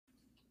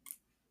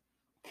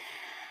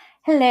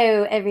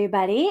Hello,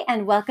 everybody,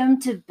 and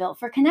welcome to Built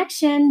for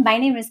Connection. My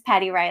name is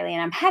Patty Riley,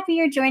 and I'm happy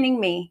you're joining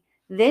me.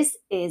 This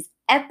is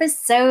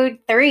episode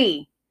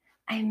 3.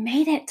 I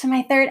made it to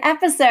my 3rd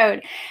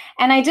episode,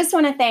 and I just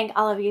want to thank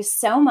all of you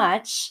so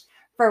much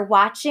for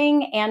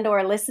watching and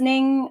or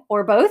listening,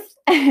 or both,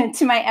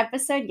 to my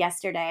episode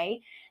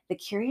yesterday, The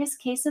Curious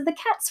Case of the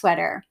Cat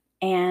Sweater,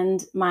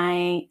 and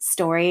my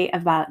story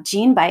about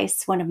Jean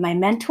Bice, one of my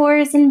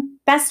mentors and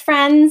best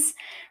friends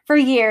for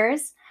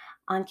years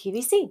on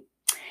QVC.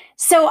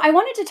 So I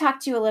wanted to talk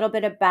to you a little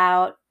bit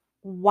about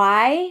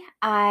why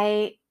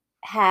I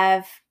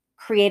have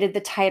created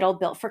the title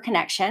Built for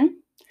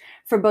Connection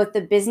for both the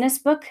business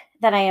book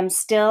that I am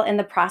still in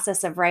the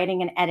process of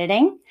writing and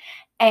editing,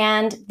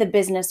 and the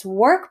business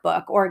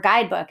workbook or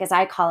guidebook, as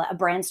I call it, a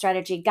brand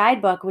strategy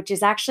guidebook, which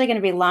is actually going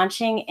to be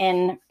launching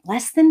in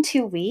less than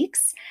 2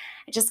 weeks.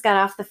 I just got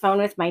off the phone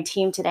with my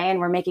team today and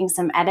we're making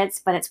some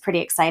edits, but it's pretty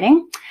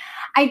exciting.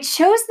 I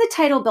chose the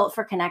title Built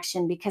for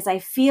Connection because I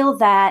feel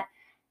that,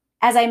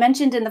 as I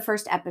mentioned in the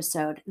first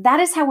episode, that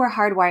is how we're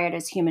hardwired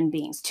as human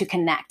beings, to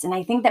connect. And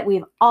I think that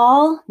we've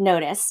all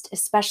noticed,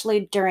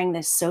 especially during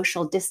this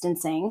social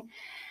distancing.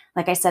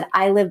 Like I said,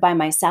 I live by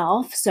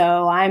myself,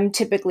 so I'm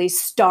typically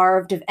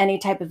starved of any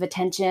type of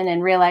attention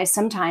and realize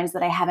sometimes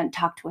that I haven't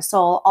talked to a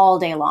soul all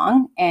day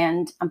long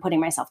and I'm putting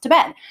myself to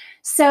bed.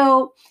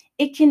 So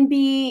it can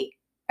be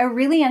a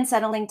really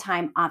unsettling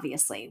time,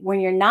 obviously, when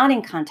you're not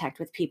in contact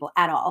with people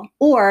at all,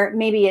 or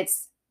maybe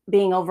it's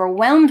being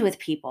overwhelmed with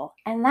people.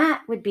 And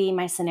that would be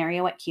my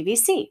scenario at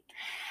QVC.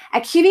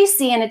 At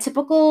QVC, in a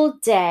typical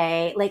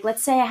day, like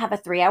let's say I have a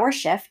 3-hour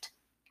shift.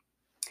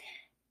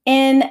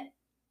 In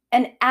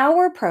an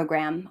hour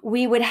program,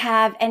 we would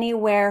have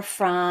anywhere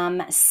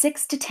from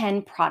 6 to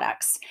 10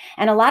 products.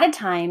 And a lot of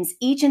times,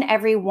 each and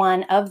every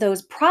one of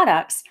those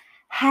products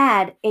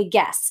had a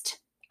guest,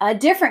 a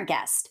different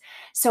guest.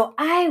 So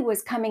I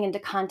was coming into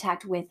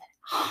contact with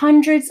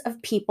hundreds of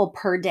people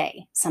per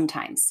day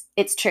sometimes.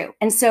 It's true.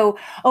 And so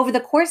over the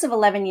course of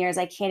 11 years,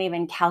 I can't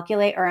even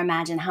calculate or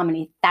imagine how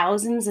many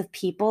thousands of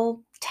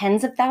people,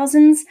 tens of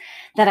thousands,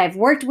 that I've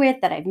worked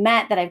with, that I've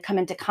met, that I've come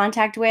into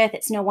contact with.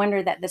 It's no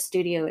wonder that the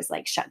studio is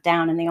like shut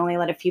down and they only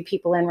let a few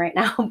people in right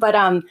now. But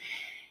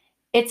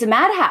it's a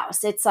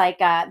madhouse. It's like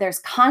there's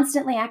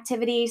constantly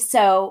activity.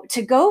 So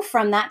to go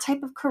from that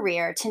type of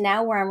career to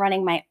now where I'm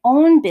running my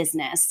own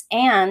business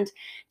and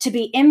to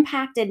be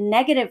impacted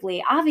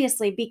negatively,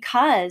 obviously,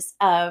 because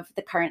of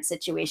the current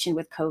situation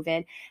with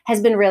COVID,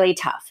 has been really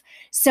tough.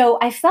 So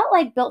I felt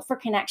like Built for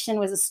Connection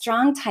was a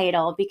strong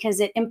title because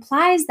it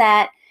implies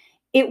that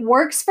it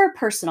works for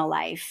personal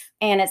life,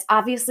 and it's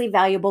obviously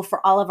valuable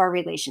for all of our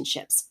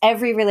relationships.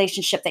 Every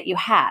relationship that you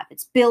have,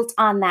 it's built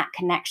on that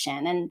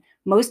connection. And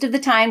most of the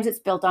times it's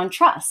built on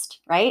trust,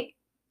 right?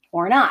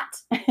 Or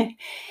not.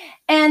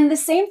 And the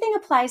same thing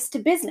applies to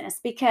business,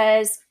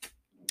 because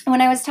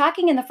when I was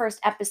talking in the first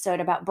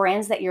episode about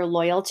brands that you're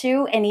loyal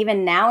to, and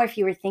even now, if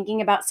you were thinking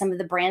about some of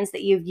the brands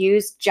that you've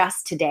used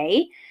just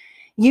today,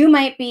 you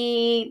might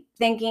be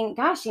thinking,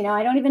 gosh,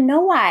 I don't even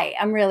know why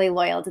I'm really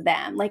loyal to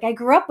them. Like, I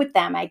grew up with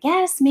them, I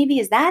guess. Maybe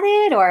is that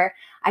it? Or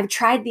I've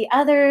tried the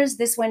others.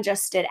 This one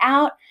just stood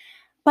out.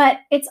 But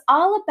it's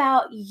all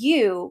about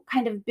you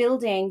kind of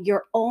building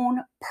your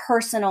own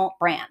personal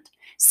brand.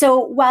 So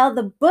while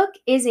the book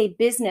is a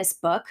business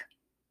book,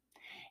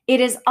 it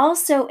is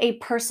also a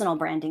personal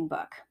branding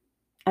book.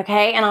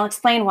 Okay. And I'll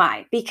explain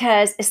why.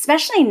 Because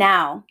especially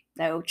now,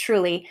 though,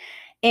 truly,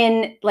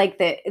 in like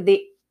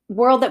the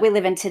world that we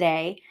live in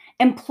today,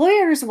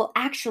 employers will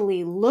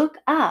actually look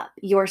up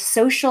your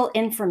social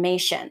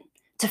information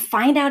to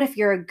find out if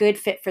you're a good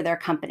fit for their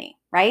company,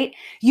 right?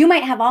 You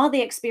might have all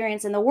the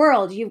experience in the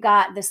world. You've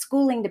got the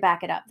schooling to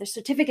back it up, the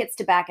certificates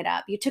to back it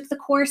up. You took the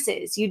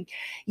courses,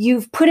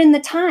 you've put in the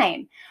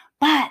time,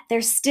 but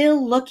they're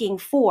still looking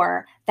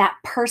for that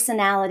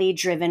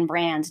personality-driven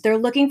brand. They're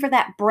looking for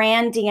that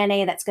brand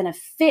DNA that's going to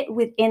fit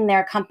within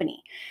their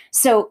company.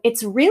 So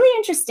it's really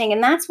interesting.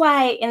 And that's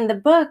why in the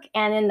book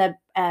and in the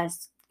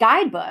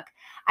guidebook,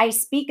 I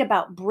speak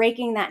about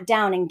breaking that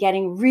down and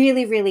getting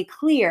really, really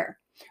clear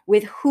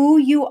with who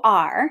you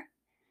are.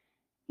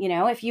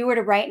 If you were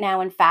to right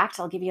now, in fact,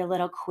 I'll give you a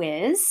little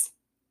quiz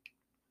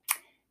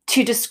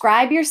to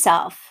describe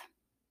yourself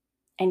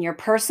and your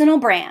personal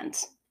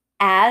brand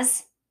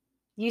as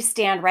you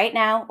stand right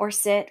now, or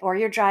sit, or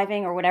you're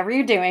driving, or whatever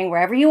you're doing,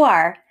 wherever you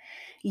are,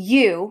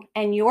 you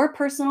and your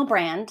personal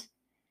brand,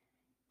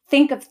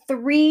 think of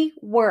 3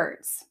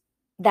 words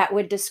that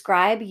would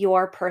describe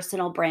your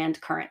personal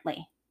brand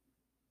currently.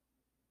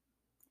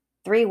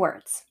 3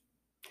 words.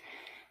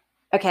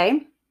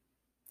 Okay.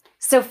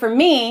 So for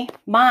me,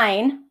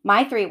 my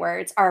 3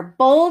 words are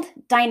bold,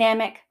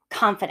 dynamic,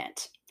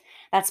 confident.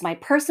 That's my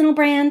personal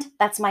brand.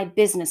 That's my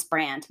business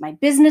brand. My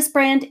business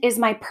brand is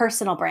my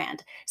personal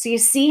brand. So you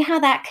see how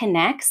that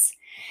connects?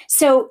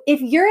 So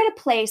if you're at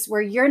a place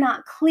where you're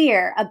not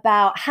clear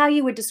about how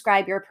you would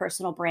describe your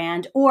personal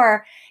brand,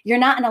 or you're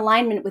not in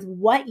alignment with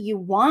what you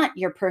want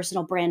your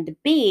personal brand to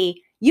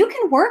be, you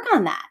can work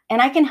on that.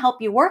 And I can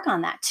help you work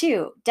on that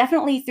too.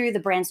 Definitely through the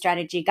brand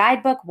strategy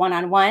guidebook,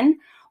 one-on-one,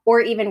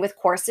 or even with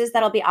courses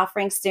that I'll be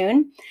offering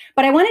soon.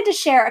 But I wanted to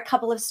share a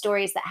couple of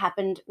stories that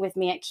happened with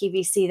me at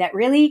QVC that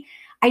really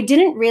I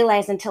didn't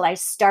realize until I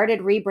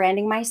started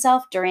rebranding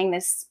myself during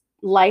this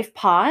life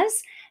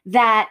pause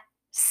that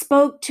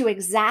spoke to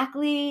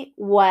exactly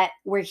what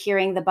we're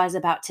hearing the buzz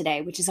about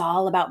today, which is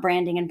all about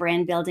branding and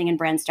brand building and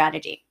brand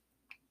strategy.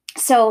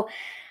 So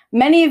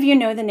many of you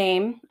know the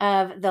name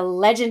of the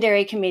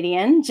legendary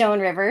comedian,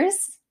 Joan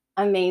Rivers,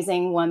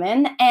 amazing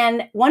woman,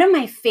 and one of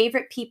my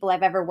favorite people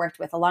I've ever worked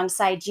with,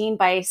 alongside Jean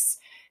Bice,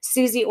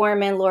 Susie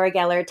Orman, Laura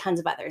Geller, tons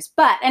of others.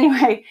 But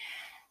anyway,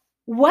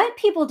 what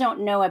people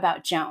don't know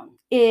about Joan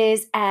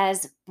is,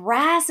 as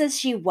brass as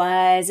she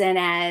was and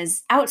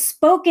as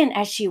outspoken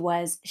as she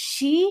was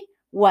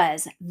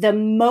the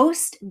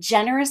most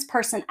generous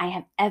person I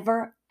have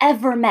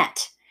ever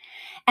met.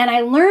 And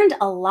I learned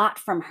a lot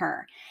from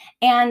her.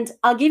 And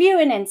I'll give you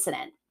an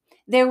incident.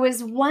 There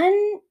was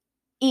one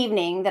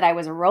evening that I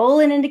was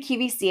rolling into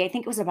QVC. I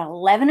think it was about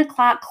 11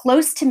 o'clock,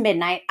 close to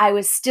midnight. I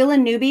was still a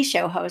newbie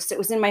show host. It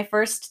was in my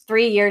first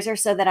 3 years or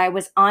so that I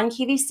was on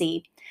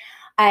QVC.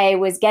 I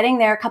was getting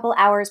there a couple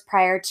hours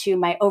prior to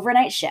my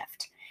overnight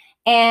shift.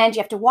 And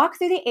you have to walk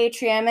through the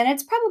atrium, and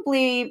it's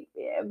probably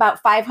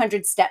about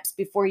 500 steps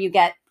before you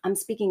get, I'm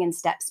speaking in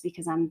steps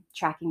because I'm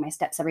tracking my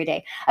steps every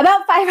day,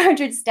 about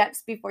 500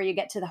 steps before you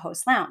get to the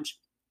host lounge.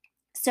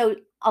 So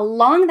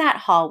along that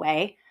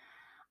hallway,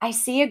 I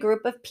see a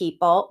group of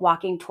people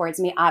walking towards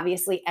me,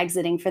 obviously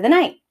exiting for the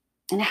night.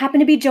 And it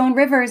happened to be Joan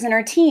Rivers and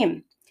her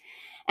team.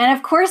 And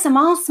of course, I'm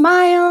all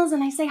smiles,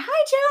 and I say, "Hi,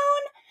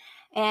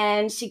 Joan."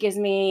 And she gives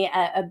me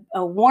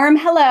a warm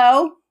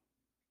hello.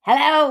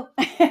 Hello.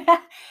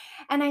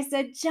 And I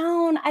said,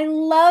 "Joan, I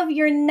love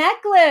your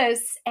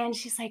necklace." And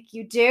she's like,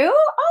 "You do?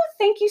 Oh,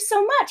 thank you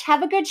so much.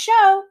 Have a good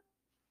show."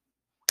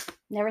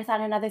 Never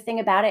thought another thing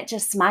about it,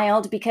 just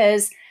smiled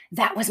because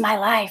that was my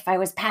life. I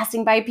was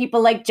passing by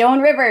people like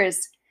Joan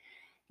Rivers.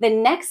 The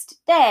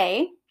next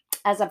day,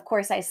 as of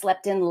course I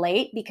slept in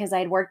late because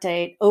I'd worked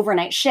an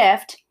overnight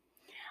shift,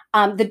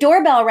 the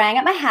doorbell rang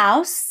at my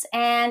house,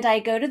 and I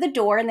go to the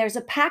door, and there's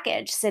a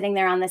package sitting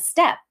there on the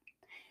step.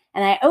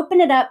 And I open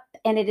it up,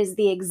 and it is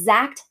the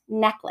exact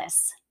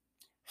necklace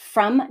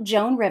from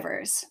Joan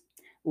Rivers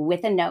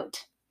with a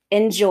note.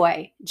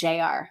 "Enjoy,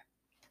 JR."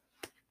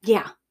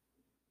 Yeah.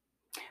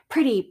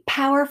 Pretty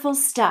powerful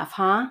stuff,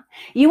 huh?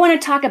 You want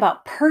to talk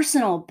about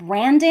personal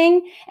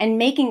branding and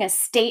making a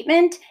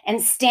statement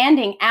and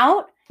standing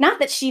out? Not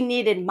that she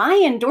needed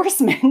my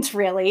endorsement,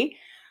 really,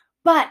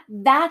 but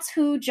that's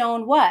who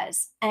Joan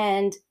was.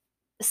 And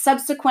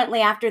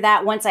subsequently after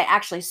that, once I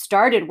actually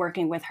started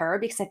working with her,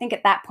 because I think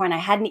at that point I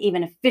hadn't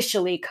even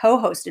officially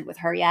co-hosted with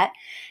her yet,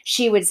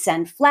 she would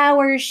send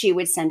flowers, she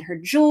would send her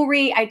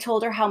jewelry. I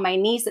told her how my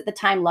niece at the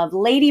time loved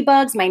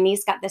ladybugs. My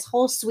niece got this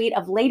whole suite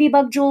of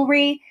ladybug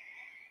jewelry.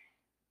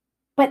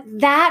 But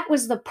that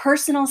was the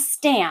personal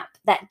stamp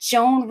that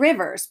Joan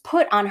Rivers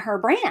put on her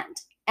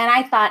brand. And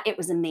I thought it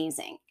was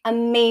amazing,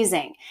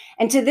 amazing.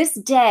 And to this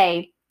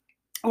day,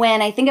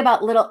 when I think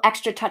about little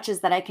extra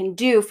touches that I can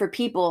do for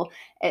people,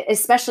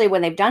 especially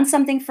when they've done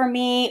something for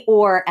me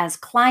or as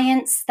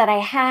clients that I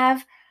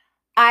have,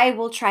 I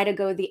will try to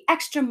go the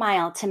extra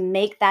mile to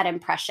make that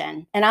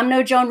impression. And I'm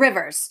no Joan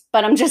Rivers,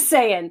 but I'm just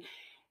saying,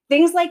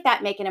 things like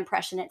that make an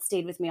impression. It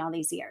stayed with me all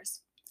these years.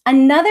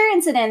 Another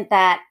incident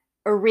that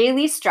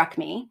really struck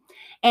me,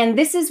 and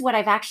this is what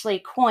I've actually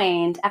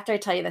coined after I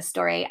tell you the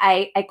story,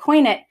 I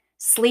coin it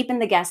sleep in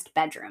the guest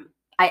bedroom.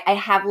 I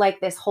have like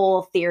this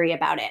whole theory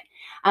about it.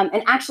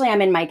 And actually,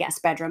 I'm in my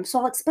guest bedroom. So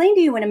I'll explain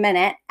to you in a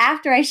minute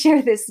after I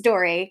share this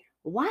story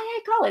why I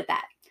call it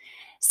that.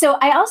 So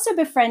I also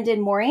befriended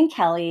Maureen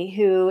Kelly,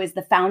 who is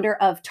the founder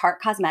of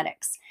Tarte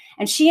Cosmetics.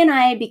 And she and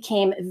I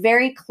became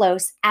very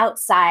close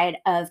outside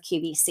of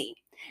QVC.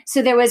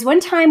 So there was one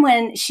time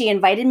when she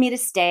invited me to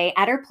stay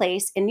at her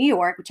place in New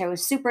York, which I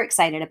was super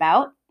excited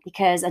about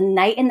because a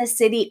night in the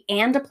city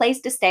and a place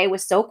to stay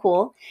was so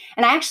cool.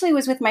 And I actually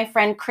was with my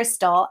friend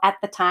Crystal at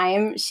the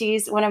time.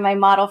 She's one of my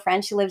model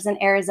friends. She lives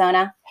in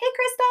Arizona. Hey,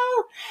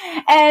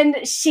 Crystal.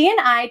 And she and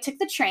I took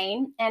the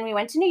train, and we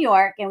went to New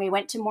York, and we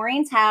went to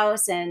Maureen's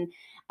house, and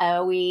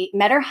we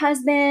met her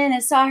husband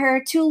and saw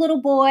her 2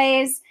 little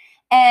boys.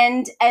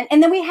 And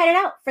then we headed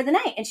out for the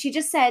night. And she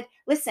just said,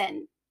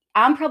 "Listen,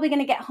 I'm probably going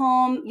to get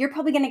home. You're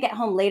probably going to get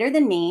home later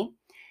than me.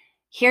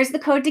 Here's the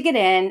code to get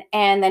in,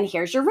 and then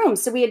here's your room."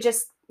 So we had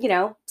just,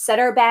 set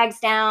our bags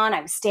down.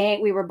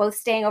 We were both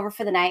staying over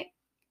for the night.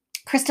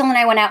 Crystal and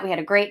I went out. We had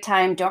a great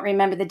time. Don't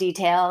remember the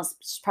details,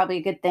 which is probably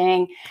a good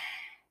thing.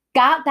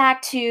 Got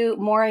back to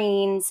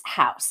Maureen's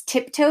house,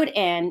 tiptoed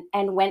in,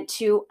 and went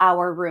to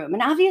our room.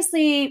 And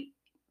obviously,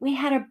 we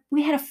had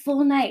a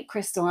full night.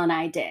 Crystal and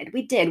I did.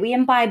 We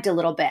imbibed a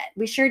little bit.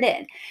 We sure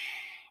did.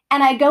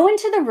 And I go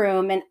into the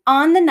room, and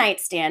on the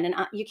nightstand, and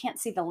you can't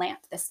see the lamp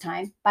this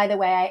time. By the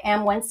way, I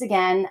am once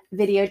again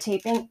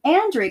videotaping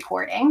and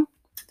recording.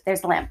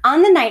 There's the lamp.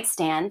 On the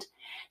nightstand,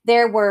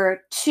 there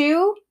were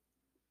 2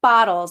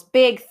 bottles,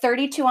 big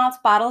 32-ounce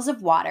bottles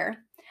of water,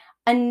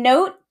 a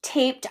note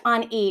taped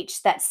on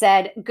each that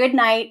said "good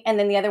night," and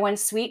then the other one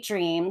 "sweet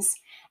dreams,"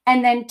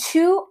 and then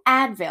 2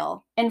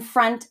 Advil in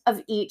front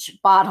of each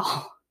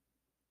bottle.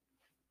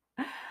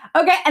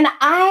 Okay, and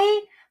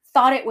I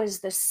thought it was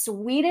the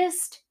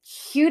sweetest,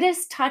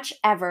 cutest touch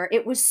ever.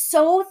 It was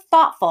so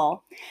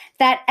thoughtful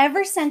that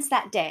ever since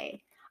that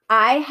day,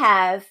 I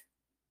have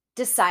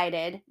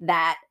decided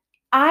that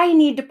I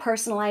need to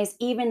personalize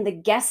even the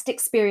guest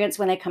experience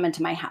when they come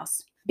into my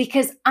house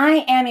because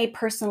I am a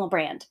personal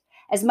brand.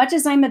 As much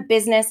as I'm a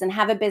business and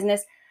have a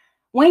business,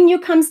 when you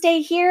come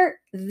stay here,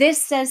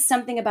 this says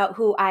something about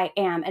who I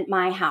am at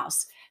my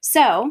house.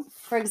 So,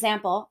 for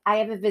example, I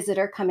have a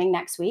visitor coming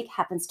next week,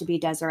 happens to be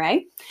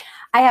Desiree.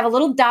 I have a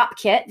little DOP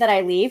kit that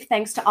I leave.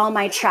 Thanks to all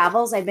my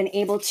travels, I've been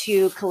able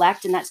to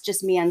collect, and that's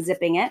just me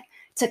unzipping it,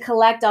 to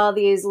collect all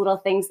these little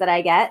things that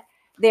I get.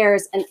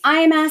 There's an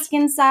eye mask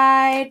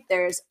inside.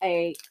 There's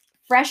a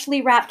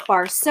freshly wrapped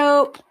bar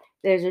soap.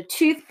 There's a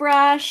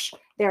toothbrush.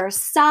 There are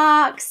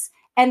socks.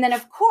 And then,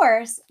 of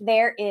course,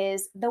 there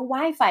is the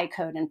Wi-Fi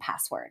code and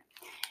password.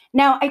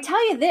 Now, I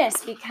tell you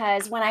this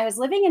because when I was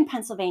living in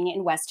Pennsylvania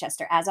in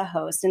Westchester as a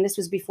host, and this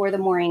was before the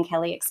Maureen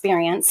Kelly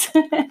experience,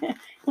 I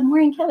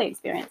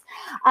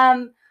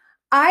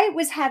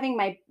was having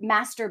my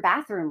master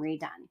bathroom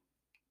redone.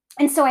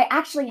 And so I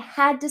actually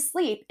had to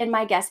sleep in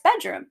my guest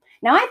bedroom.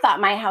 Now, I thought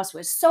my house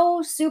was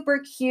so super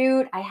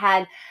cute. I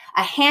had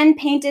a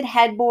hand-painted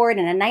headboard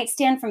and a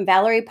nightstand from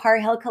Valerie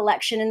Parhill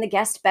collection in the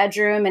guest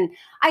bedroom, and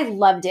I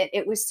loved it.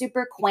 It was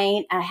super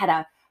quaint. I had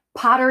a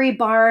Pottery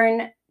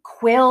Barn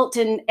quilt,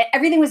 and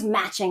everything was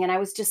matching, and I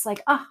was just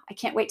like, oh, I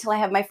can't wait till I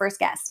have my first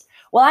guest.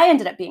 Well, I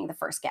ended up being the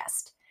first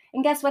guest.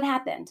 And guess what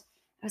happened?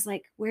 I was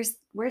like, where's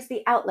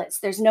the outlets?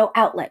 There's no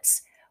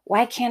outlets.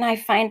 Why can't I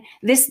find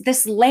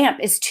this lamp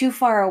is too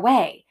far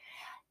away.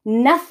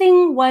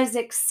 Nothing was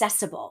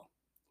accessible.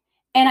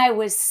 And I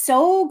was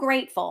so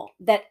grateful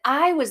that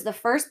I was the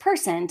first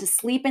person to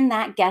sleep in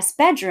that guest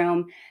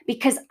bedroom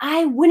because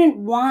I wouldn't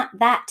want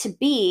that to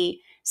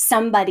be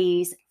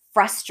somebody's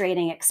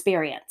frustrating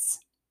experience.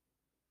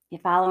 You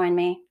following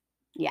me?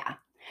 Yeah.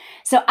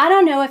 So I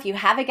don't know if you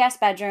have a guest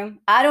bedroom.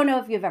 I don't know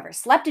if you've ever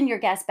slept in your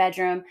guest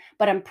bedroom,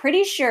 but I'm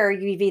pretty sure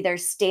you've either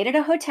stayed at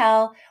a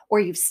hotel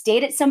or you've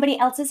stayed at somebody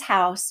else's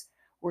house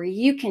where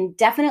you can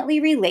definitely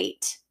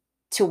relate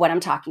to what I'm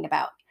talking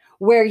about.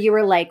 Where you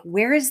were like,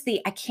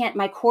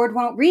 my cord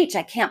won't reach.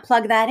 I can't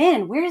plug that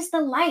in. Where's the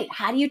light?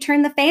 How do you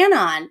turn the fan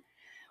on?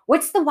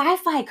 What's the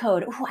Wi-Fi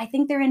code? Oh, I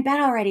think they're in bed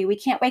already. We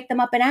can't wake them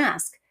up and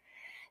ask.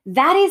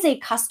 That is a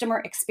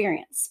customer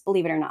experience,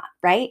 believe it or not,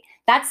 right?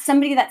 That's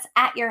somebody that's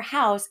at your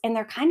house and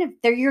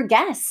they're your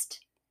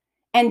guest.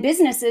 And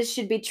businesses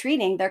should be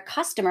treating their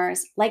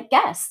customers like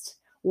guests.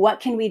 What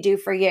can we do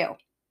for you?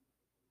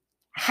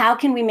 How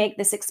can we make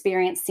this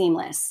experience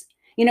seamless?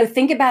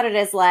 Think about it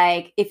as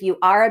like if you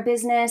are a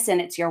business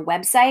and it's your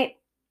website,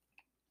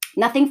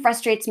 nothing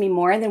frustrates me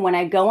more than when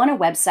I go on a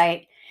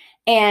website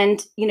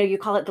and, you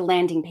call it the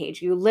landing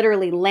page. You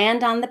literally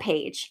land on the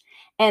page.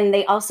 And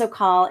they also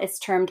it's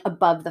termed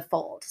above the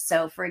fold.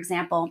 So for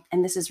example,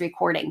 and this is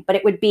recording, but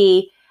it would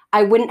be,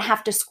 I wouldn't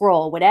have to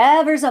scroll.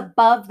 Whatever's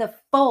above the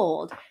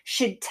fold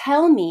should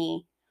tell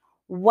me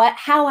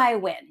how I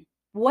win.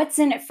 What's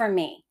in it for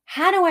me?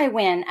 How do I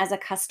win as a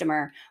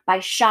customer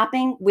by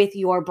shopping with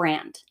your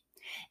brand?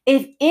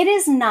 If it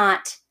is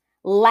not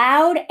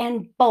loud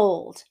and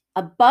bold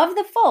above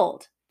the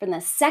fold from the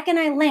second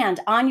I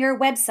land on your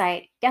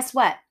website, guess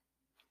what?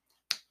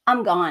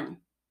 I'm gone.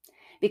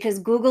 Because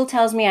Google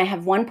tells me I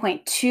have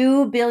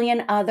 1.2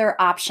 billion other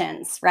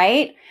options,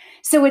 right?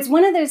 So it's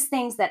one of those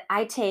things that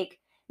I take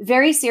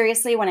very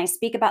seriously when I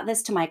speak about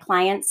this to my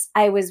clients.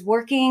 I was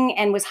working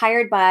and was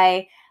hired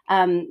by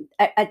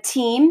a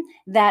team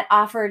that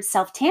offered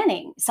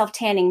self-tanning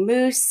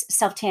mousse,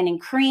 self-tanning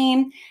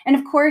cream. And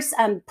of course,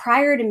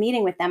 prior to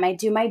meeting with them, I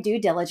do my due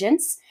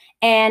diligence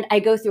and I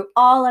go through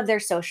all of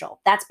their social.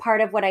 That's part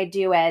of what I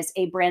do as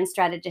a brand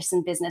strategist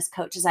and business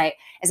coach. As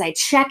I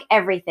check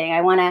everything,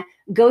 I want to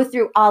go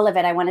through all of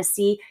it. I want to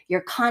see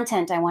your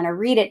content. I want to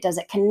read it. Does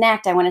it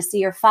connect? I want to see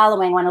your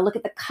following. I want to look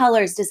at the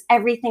colors. Does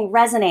everything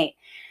resonate?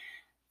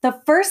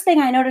 The first thing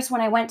I noticed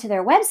when I went to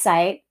their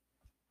website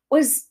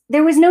was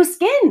there was no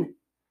skin.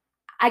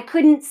 I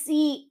couldn't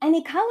see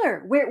any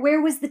color.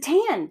 Where was the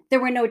tan? There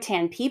were no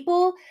tan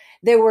people.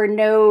 There were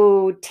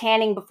no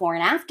tanning before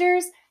and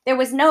afters. There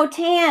was no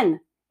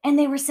tan. And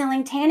they were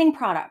selling tanning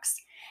products.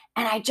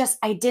 And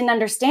I didn't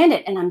understand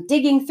it. And I'm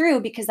digging through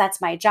because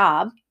that's my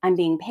job. I'm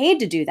being paid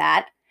to do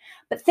that.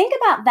 But think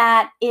about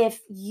that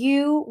if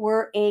you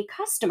were a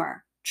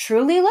customer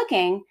truly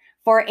looking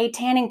for a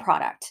tanning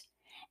product.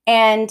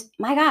 And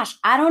my gosh,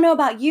 I don't know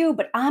about you,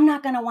 but I'm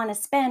not going to want to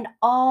spend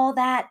all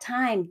that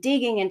time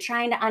digging and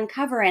trying to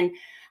uncover and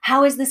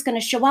how is this going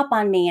to show up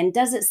on me? And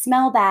does it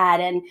smell bad?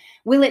 And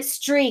will it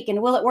streak?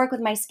 And will it work with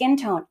my skin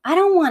tone? I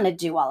don't want to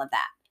do all of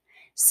that.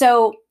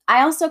 So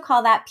I also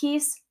call that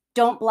piece,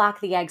 don't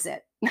block the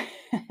exit.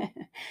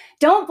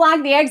 Don't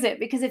block the exit,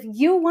 because if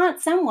you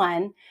want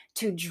someone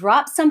to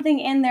drop something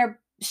in their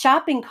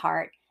shopping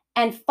cart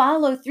and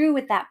follow through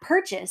with that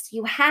purchase,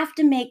 you have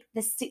to make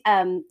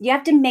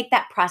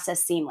that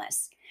process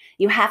seamless.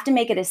 You have to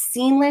make it a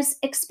seamless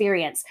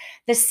experience.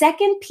 The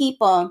second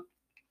people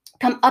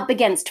come up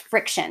against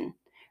friction,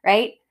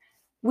 right?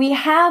 We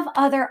have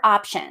other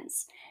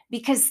options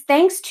because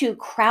thanks to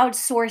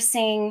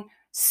crowdsourcing,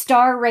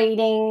 star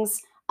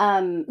ratings,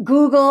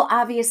 Google,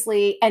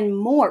 obviously, and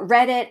more,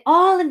 Reddit,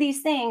 all of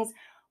these things,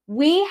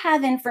 we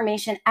have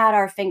information at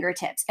our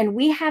fingertips and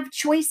we have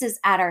choices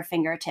at our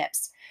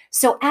fingertips.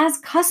 So, as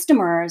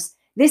customers,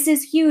 this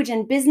is huge,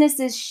 and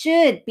businesses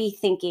should be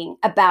thinking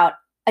about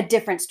a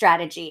different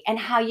strategy and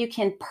how you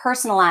can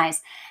personalize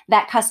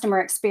that customer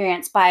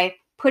experience by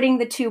putting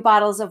the 2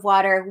 bottles of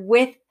water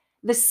with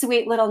the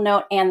sweet little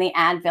note and the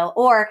Advil,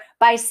 or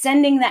by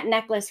sending that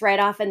necklace right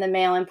off in the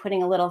mail and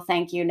putting a little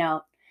thank you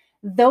note.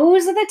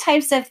 Those are the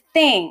types of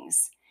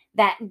things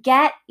that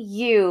get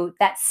you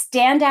that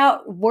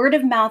standout word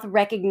of mouth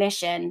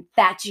recognition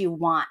that you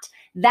want.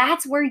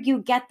 That's where you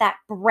get that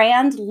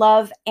brand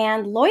love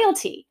and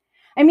loyalty.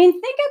 I mean,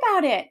 think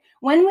about it.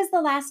 When was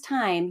the last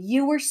time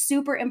you were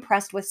super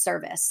impressed with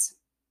service?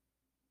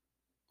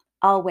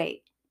 I'll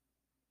wait.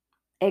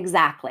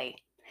 Exactly.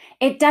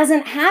 It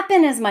doesn't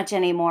happen as much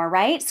anymore,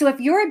 right? So if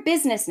you're a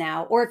business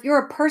now, or if you're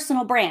a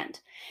personal brand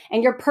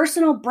and you're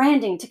personal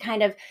branding to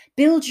kind of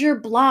build your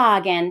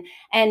blog and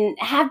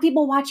have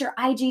people watch your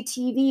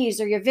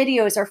IGTVs or your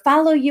videos or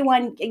follow you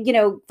on,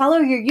 follow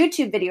your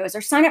YouTube videos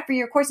or sign up for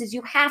your courses,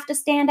 you have to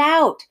stand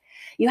out.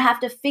 You have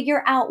to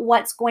figure out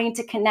what's going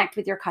to connect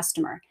with your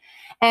customer.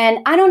 And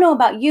I don't know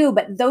about you,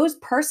 but those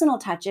personal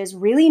touches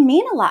really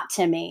mean a lot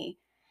to me.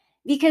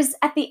 Because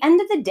at the end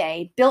of the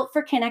day, Built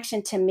for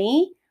Connection to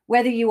me,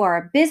 whether you are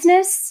a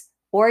business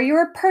or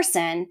you're a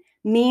person,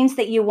 means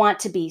that you want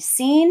to be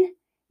seen,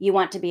 you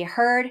want to be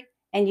heard,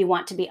 and you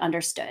want to be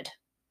understood.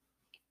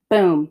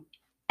 Boom.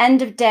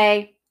 End of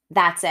day.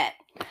 That's it.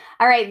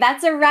 All right,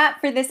 that's a wrap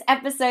for this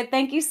episode.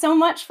 Thank you so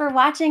much for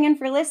watching and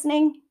for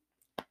listening.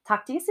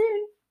 Talk to you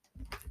soon.